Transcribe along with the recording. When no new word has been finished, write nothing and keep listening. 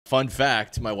Fun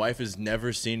fact, my wife has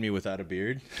never seen me without a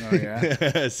beard. Oh,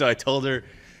 yeah? So I told her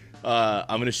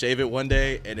I'm going to shave it one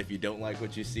day, and if you don't like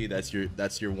what you see, that's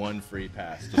your one free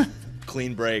pass. Just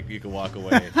clean break, you can walk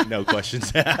away. No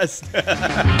questions asked.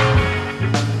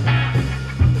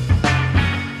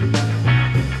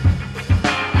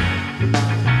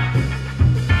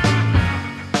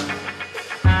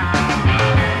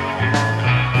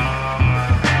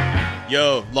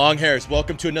 Yo, Longhairs,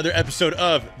 welcome to another episode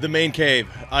of The Main Cave.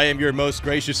 I am your most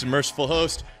gracious and merciful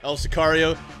host, El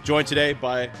Sicario, joined today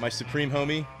by my supreme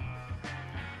homie,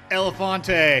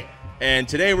 Elefante. And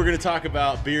today we're going to talk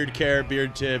about beard care,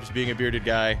 beard tips, being a bearded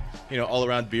guy, you know, all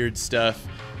around beard stuff.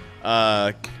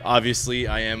 Obviously,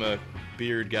 I am a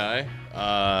beard guy.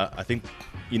 I think,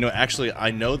 you know, actually,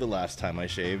 I know the last time I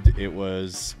shaved. It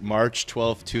was March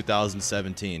 12th,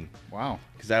 2017. Wow.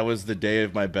 Because that was the day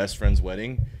of my best friend's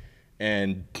wedding.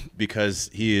 And because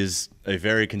he is a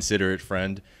very considerate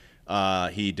friend,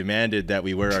 he demanded that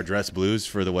we wear our dress blues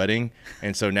for the wedding.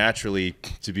 And so naturally,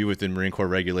 to be within Marine Corps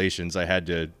regulations, I had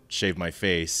to shave my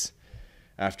face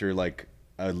after like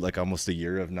almost a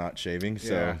year of not shaving.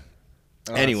 So Yeah.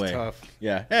 Oh, anyway, that's tough.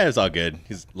 yeah, it's all good.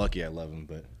 He's lucky I love him,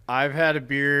 but I've had a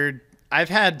beard. I've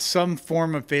had some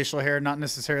form of facial hair, not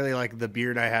necessarily like the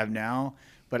beard I have now,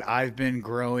 but I've been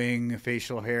growing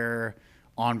facial hair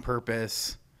on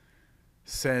purpose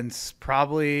since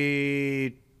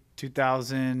probably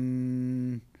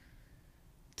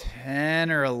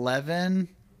 2010 or 11.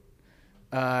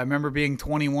 I remember being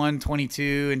 21,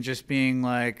 22 and just being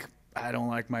like, I don't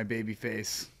like my baby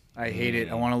face. I hate it.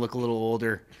 I want to look a little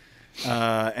older.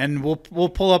 And we'll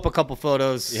pull up a couple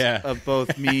photos of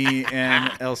both me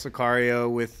and El Sicario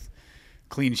with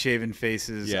clean shaven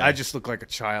faces. Yeah. I just look like a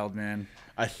child, man.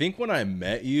 I think when I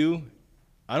met you,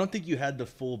 I don't think you had the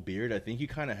full beard. I think you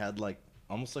kind of had like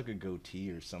almost like a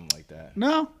goatee or something like that.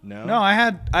 No.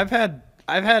 I've had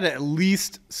at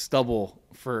least stubble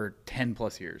for 10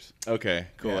 plus years. Okay,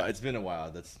 cool. Yeah. It's been a while.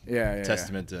 That's Yeah.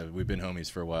 testament to we've been homies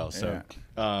for a while. So,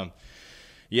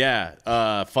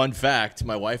 Yeah. Fun fact,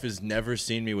 my wife has never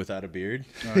seen me without a beard.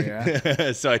 Oh,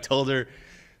 yeah? So I told her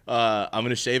I'm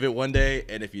gonna shave it one day,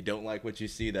 and if you don't like what you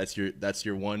see, that's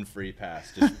your one free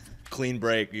pass. Just clean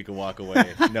break, you can walk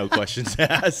away. No questions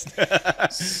asked.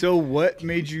 So what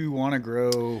made you want to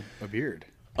grow a beard?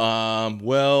 My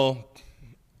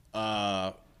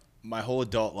whole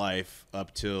adult life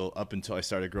up until I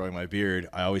started growing my beard,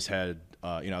 I always had,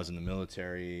 I was in the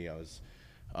military. I was,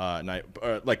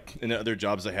 like in the other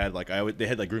jobs I had, they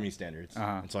had like grooming standards,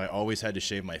 and so I always had to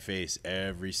shave my face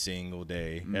every single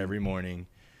day, every morning,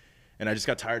 and I just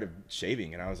got tired of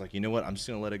shaving, and I was like, you know what, I'm just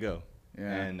gonna let it go.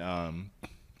 Yeah. And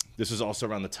this was also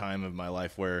around the time of my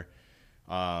life where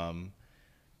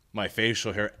my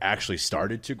facial hair actually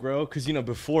started to grow. Because, you know,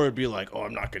 before it'd be like, oh,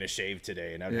 I'm not going to shave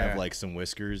today. And I'd have like some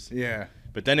whiskers. Yeah.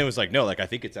 But then it was like, no, like I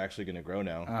think it's actually going to grow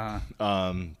now.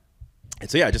 And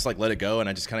so, yeah, I just like let it go. And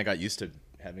I just kind of got used to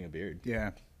having a beard.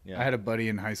 Yeah. Yeah. I had a buddy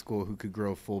in high school who could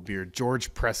grow a full beard,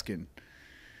 George Preskin.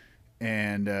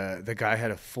 And the guy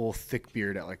had a full thick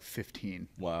beard at like 15.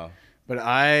 Wow. But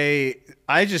I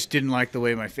just didn't like the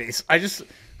way my face.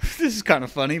 This is kind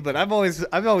of funny, but I've always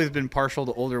been partial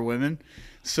to older women.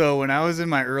 So when I was in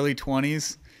my early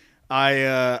 20s,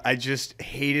 I just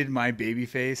hated my baby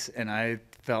face, and I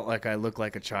felt like I looked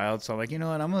like a child. So I'm like, you know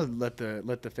what, I'm gonna let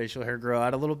the facial hair grow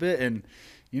out a little bit, and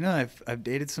you know, I've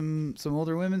dated some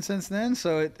older women since then,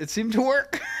 so it seemed to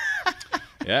work.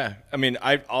 Yeah, I mean,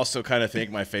 I also kind of think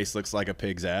my face looks like a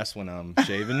pig's ass when I'm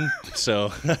shaving,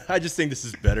 so I just think this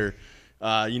is better.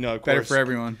 You know, of course, Better for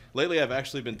everyone. Lately, I've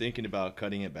actually been thinking about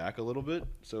cutting it back a little bit,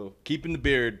 so keeping the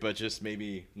beard, but just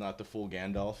maybe not the full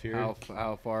Gandalf here.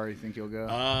 How far do you think you'll go?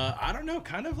 I don't know,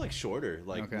 kind of like shorter,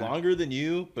 like Okay. longer than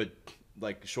you, but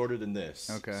like shorter than this.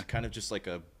 Okay. It's kind of just like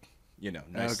a, you know,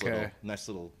 nice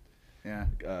little Yeah.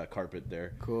 carpet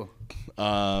there. Cool.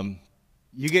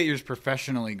 You get yours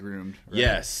professionally groomed, right?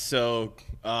 Yes. So,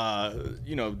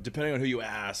 you know, depending on who you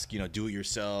ask, you know, do it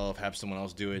yourself, have someone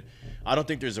else do it. I don't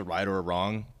think there's a right or a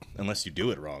wrong unless you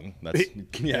do it wrong. That's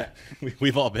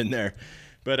we've all been there.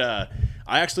 But I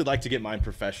actually like to get mine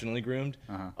professionally groomed,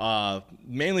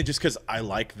 mainly just because I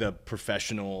like the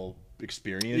professional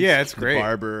experience. Yeah, it's great. The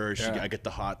barber, Yeah. I get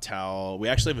the hot towel. We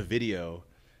actually have a video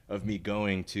of me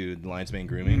going to the Lion's Mane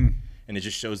grooming, and it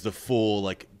just shows the full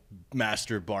like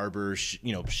master barber,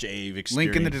 shave experience.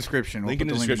 Link in the description. Link in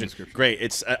the description.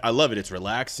 Great. I love it. It's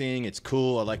relaxing. It's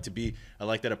cool. I like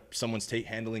that someone's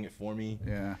handling it for me.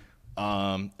 Yeah.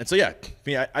 And so yeah,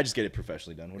 I just get it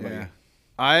professionally done. What about you?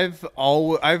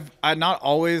 I've not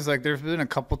always, like, there's been a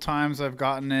couple times I've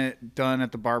gotten it done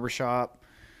at the barbershop.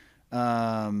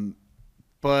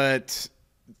 But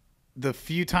the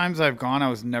few times I've gone, I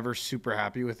was never super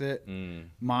happy with it.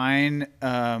 Mine,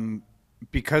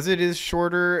 because it is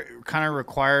shorter, kind of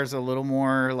requires a little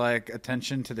more like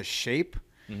attention to the shape,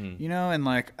 you know, and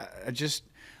like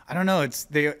I don't know.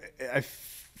 I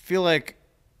feel like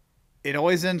it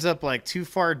always ends up like too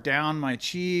far down my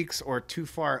cheeks or too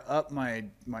far up my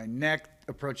neck,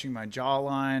 approaching my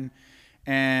jawline,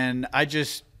 and I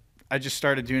just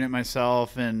started doing it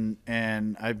myself, and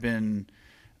I've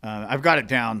got it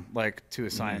down like to a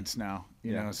science now,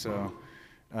 you know. So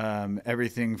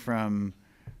everything from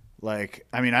like,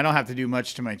 I mean, I don't have to do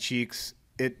much to my cheeks.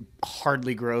 It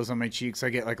hardly grows on my cheeks. I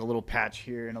get like a little patch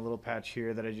here and a little patch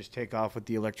here that I just take off with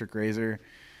the electric razor.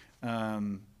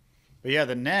 But yeah,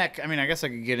 the neck, I mean, I guess I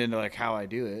could get into like how I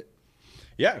do it.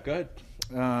 Yeah, go ahead.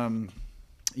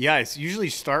 Yeah, I usually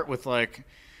start with like,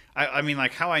 I mean,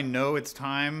 like how I know it's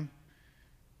time.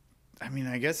 I mean,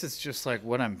 I guess it's just like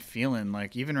what I'm feeling.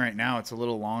 Like even right now, it's a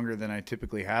little longer than I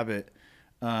typically have it.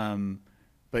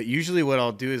 But usually what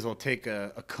I'll do is I'll take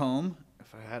a comb.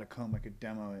 If I had a comb, I could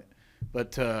demo it.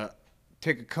 But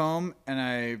take a comb and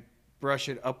I brush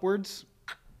it upwards.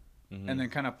 And then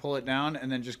kind of pull it down and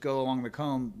then just go along the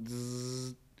comb.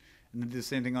 Zzz, and then do the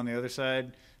same thing on the other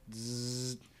side.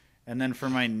 Zzz. And then for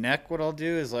my neck, what I'll do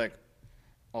is like,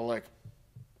 I'll like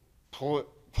pull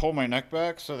my neck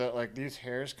back so that like these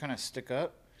hairs kind of stick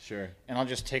up. Sure. And I'll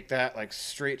just take that like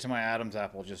straight to my Adam's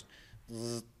apple. Just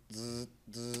zzz, zzz,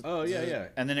 zzz, oh, yeah, yeah.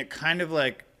 And then it kind of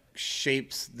like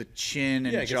shapes the chin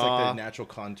and jaw. It's like the natural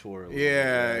contour.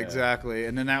 Yeah, exactly.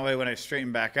 And then that way when I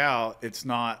straighten back out, it's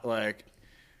not like...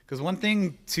 Because one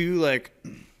thing too, I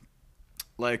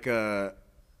like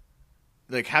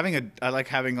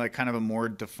having like kind of a more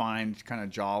defined kind of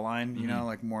jawline, you know,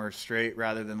 like more straight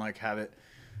rather than like have it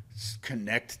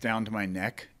connect down to my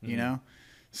neck, you know.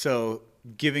 So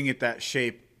giving it that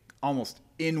shape almost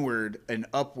inward and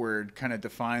upward kind of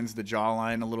defines the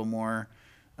jawline a little more.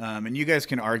 And you guys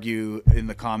can argue in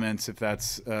the comments if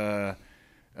that's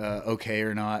okay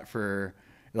or not for.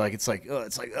 Like it's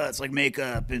like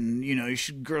makeup, and you know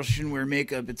girls shouldn't wear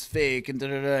makeup. It's fake, and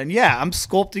and yeah, I'm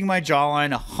sculpting my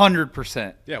jawline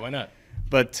 100%. Yeah, why not?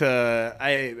 But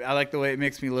I like the way it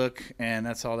makes me look, and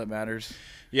that's all that matters.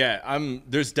 Yeah,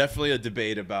 there's definitely a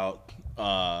debate about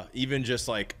even just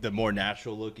like the more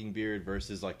natural looking beard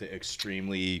versus like the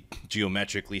extremely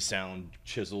geometrically sound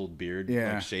chiseled beard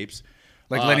like shapes.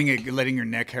 Like letting your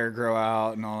neck hair grow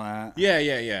out and all that.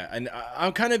 Yeah. And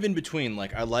I'm kind of in between.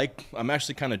 Like I'm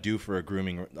actually kind of due for a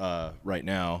grooming right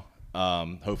now.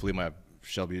 Hopefully my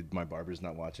barber's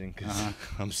not watching because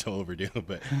I'm so overdue.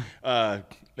 But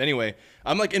anyway,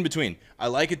 I'm like in between. I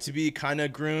like it to be kind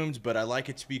of groomed, but I like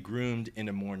it to be groomed in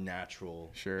a more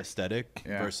natural aesthetic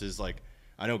versus like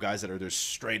I know guys that are just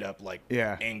straight up like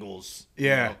angles.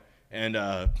 Yeah. You know? And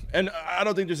I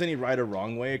don't think there's any right or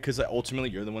wrong way because ultimately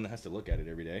you're the one that has to look at it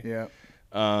every day. Yeah.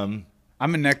 I'm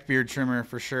a neck beard trimmer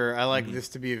for sure. I like this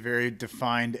to be a very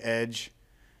defined edge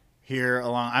here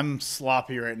along. I'm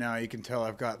sloppy right now. You can tell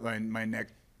I've got my neck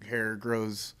hair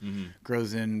grows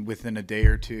in within a day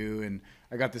or two, and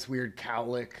I got this weird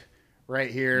cowlick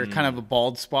right here, kind of a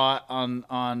bald spot on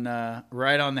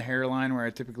right on the hairline where I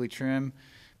typically trim.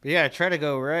 But yeah, I try to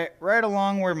go right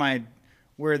along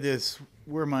where this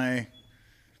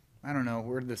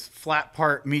flat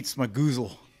part meets my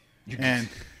goozle, and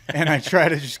I try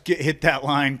to just hit that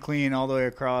line clean all the way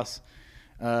across,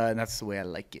 and that's the way I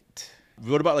like it.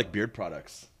 What about like beard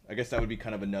products? I guess that would be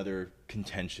kind of another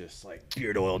contentious, like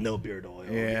beard oil, no beard oil.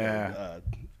 Yeah.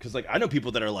 Because like I know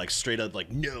people that are like straight up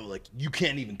like no, like you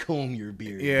can't even comb your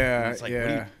beard. Yeah. And it's like what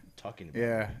are you talking about?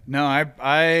 Yeah. No,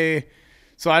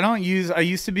 So I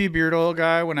used to be a beard oil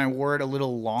guy when I wore it a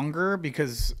little longer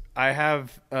because I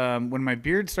have, when my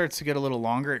beard starts to get a little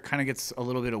longer, it kind of gets a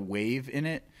little bit of wave in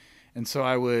it. And so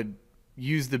I would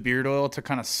use the beard oil to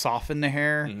kind of soften the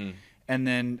hair. And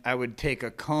then I would take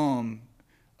a comb,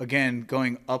 again,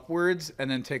 going upwards,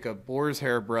 and then take a boar's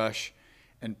hair brush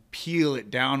and peel it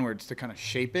downwards to kind of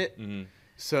shape it.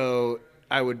 So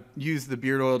I would use the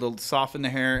beard oil to soften the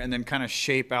hair and then kind of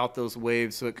shape out those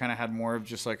waves so it kind of had more of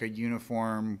just like a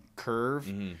uniform curve.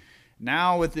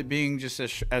 Now with it being just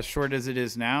as short as it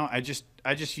is now, I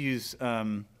just use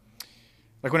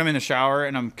like when I'm in the shower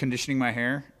and I'm conditioning my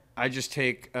hair, I just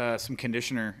take some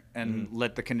conditioner and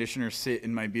let the conditioner sit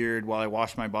in my beard while I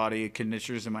wash my body.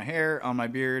 Conditioner's in my hair, on my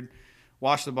beard,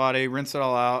 wash the body, rinse it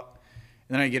all out.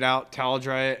 And then I get out, towel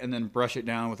dry it, and then brush it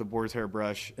down with a boar's hair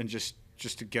brush and just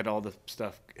to get all the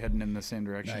stuff heading in the same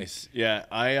direction. Nice. Yeah,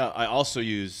 I also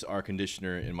use our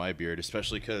conditioner in my beard,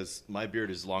 especially because my beard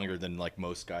is longer than like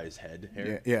most guys' head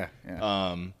hair. Yeah.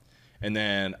 And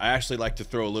then I actually like to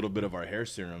throw a little bit of our hair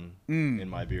serum in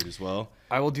my beard as well.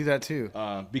 I will do that too.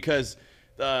 Because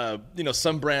you know,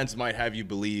 some brands might have you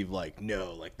believe like,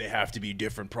 no, like they have to be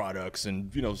different products,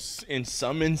 and you know, in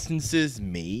some instances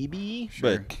maybe,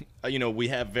 Sure. but you know, we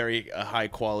have very high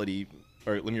quality,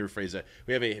 or let me rephrase that,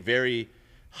 we have a very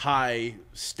high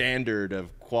standard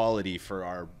of quality for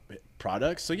our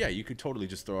products. So yeah, you could totally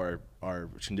just throw our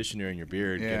conditioner in your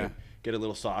beard, get a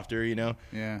little softer, you know.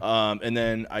 Yeah. And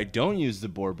then I don't use the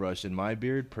boar brush in my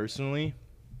beard personally.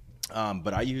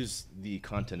 But I use the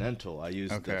Continental. I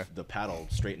use the paddle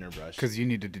straightener brush. Because you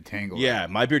need to detangle. Yeah,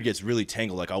 my beard gets really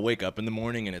tangled. Like I'll wake up in the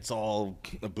morning and it's all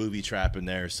a booby trap in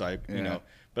there. So you know,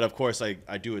 but of course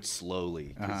I do it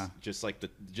slowly. Just like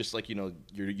you know,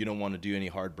 you don't want to do any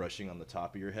hard brushing on the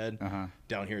top of your head.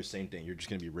 Down here, same thing. You're just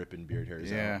gonna be ripping beard hairs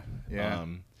out.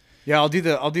 Yeah, I'll do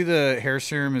the hair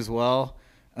serum as well.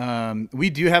 We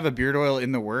do have a beard oil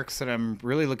in the works that I'm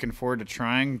really looking forward to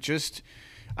trying.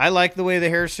 I like the way the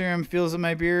hair serum feels in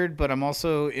my beard, but I'm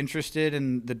also interested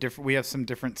in the different. We have some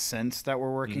different scents that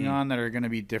we're working on that are going to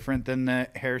be different than the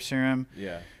hair serum.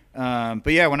 Yeah.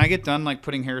 But yeah, when I get done like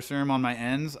putting hair serum on my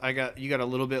ends, you got a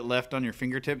little bit left on your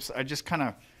fingertips. I just kind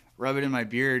of rub it in my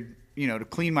beard, you know, to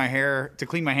clean my hair, to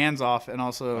clean my hands off, and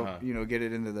also you know, get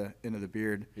it into the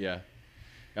beard. Yeah.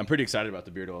 I'm pretty excited about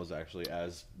the beard oils actually,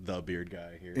 as the beard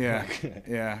guy here. Yeah.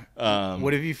 Yeah.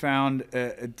 What have you found?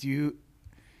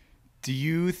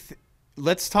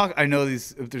 Let's talk. I know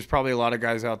there's probably a lot of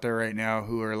guys out there right now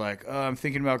who are like, oh, I'm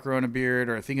thinking about growing a beard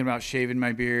or thinking about shaving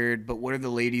my beard, but what are the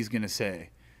ladies going to say?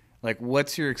 Like,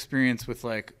 what's your experience with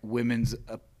like women's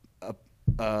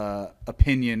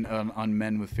opinion on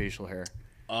men with facial hair?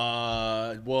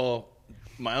 Well,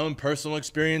 my own personal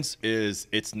experience is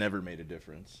it's never made a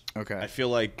difference. Okay. I feel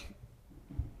like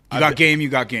you got game. You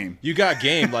got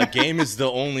game. Like game is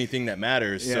the only thing that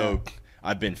matters. Yeah. So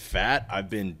I've been fat,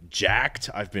 I've been jacked,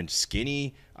 I've been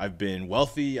skinny, I've been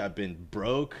wealthy, I've been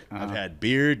broke, I've had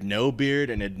beard, no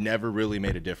beard, and it never really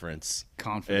made a difference.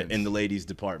 Confidence in the ladies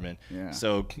department. Yeah.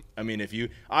 So I mean,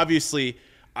 obviously,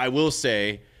 I will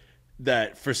say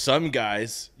that for some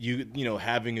guys, you know,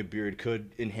 having a beard could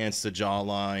enhance the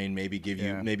jawline, maybe give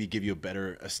you a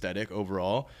better aesthetic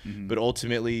overall. But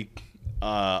ultimately,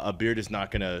 a beard is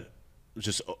not gonna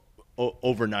just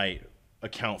overnight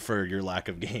account for your lack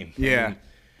of game. Yeah. I mean,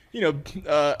 you know,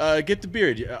 get the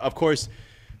beard. Of course,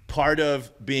 part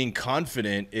of being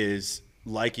confident is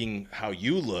liking how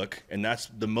you look, and that's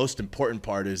the most important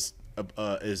part. Is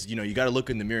you know, you got to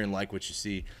look in the mirror and like what you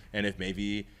see. And if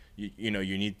maybe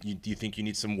you think you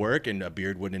need some work, and a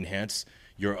beard would enhance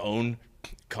your own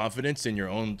confidence and your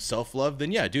own self-love,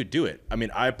 then yeah, dude, do it. I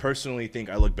mean, I personally think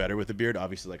I look better with a beard,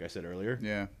 obviously, like I said earlier.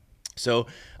 Yeah. So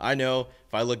I know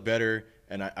if I look better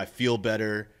and I feel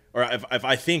better, or if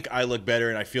I think I look better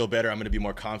and I feel better, I'm going to be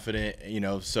more confident, you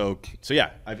know. So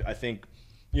yeah, I think,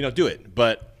 you know, do it.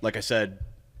 But like I said,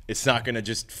 it's not going to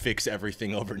just fix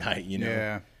everything overnight, you know.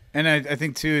 Yeah. And I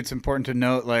think too, it's important to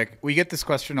note, like, we get this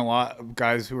question a lot of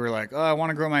guys who are like, oh, I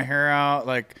want to grow my hair out.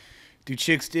 Like, do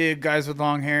chicks dig guys with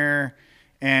long hair?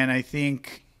 And I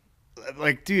think,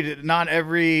 like, dude, not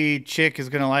every chick is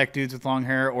going to like dudes with long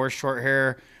hair or short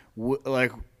hair.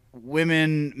 Like,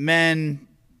 women, men,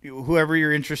 whoever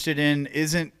you're interested in,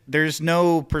 there's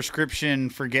no prescription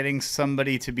for getting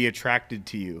somebody to be attracted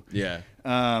to you. Yeah.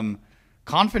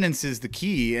 Confidence is the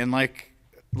key. And like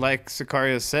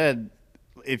Sicario said,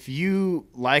 if you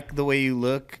like the way you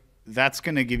look, that's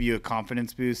going to give you a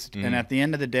confidence boost. And at the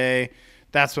end of the day,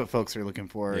 that's what folks are looking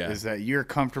for, is that you're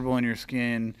comfortable in your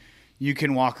skin. You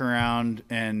can walk around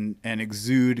and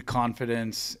exude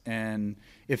confidence. And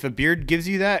if a beard gives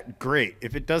you that, great.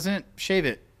 If it doesn't, shave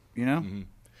it, you know?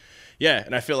 Yeah,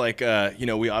 and I feel like, you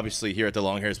know, we obviously here at the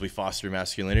Longhairs, we foster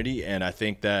masculinity. And I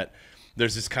think that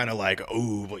there's this kind of like,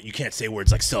 oh, but you can't say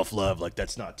words like self-love. Like,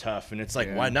 that's not tough. And it's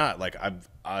like, why not? Like,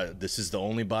 this is the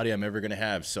only body I'm ever going to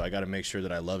have, so I got to make sure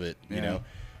that I love it, you know?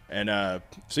 And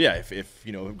so, yeah, if,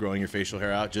 you know, growing your facial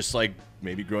hair out, just like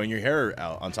maybe growing your hair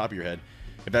out on top of your head,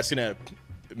 if that's going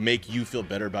to make you feel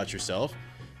better about yourself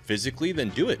physically, then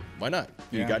do it. Why not?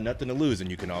 You got nothing to lose,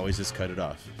 and you can always just cut it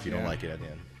off if you don't like it at the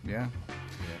end. Yeah.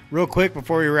 Real quick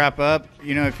before we wrap up,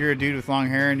 you know, if you're a dude with long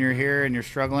hair and you're here and you're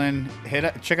struggling,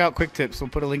 check out Quick Tips. We'll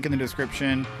put a link in the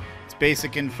description. It's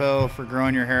basic info for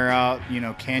growing your hair out. You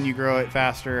know, can you grow it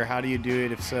faster? How do you do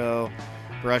it? If so,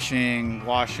 brushing,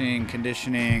 washing,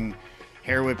 conditioning,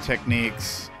 hair whip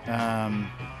techniques.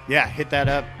 Yeah, hit that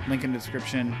up. Link in the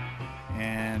description.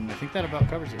 And I think that about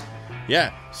covers it.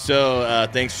 Yeah, so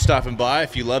thanks for stopping by.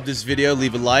 If you love this video,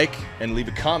 leave a like and leave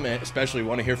a comment. Especially, we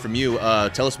want to hear from you.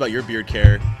 Tell us about your beard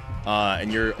care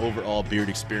and your overall beard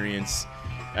experience.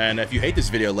 And if you hate this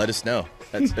video, let us know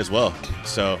as well.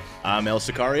 So I'm El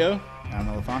Sicario. I'm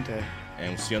Elefante. And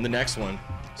we'll see you on the next one.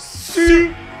 See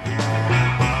you.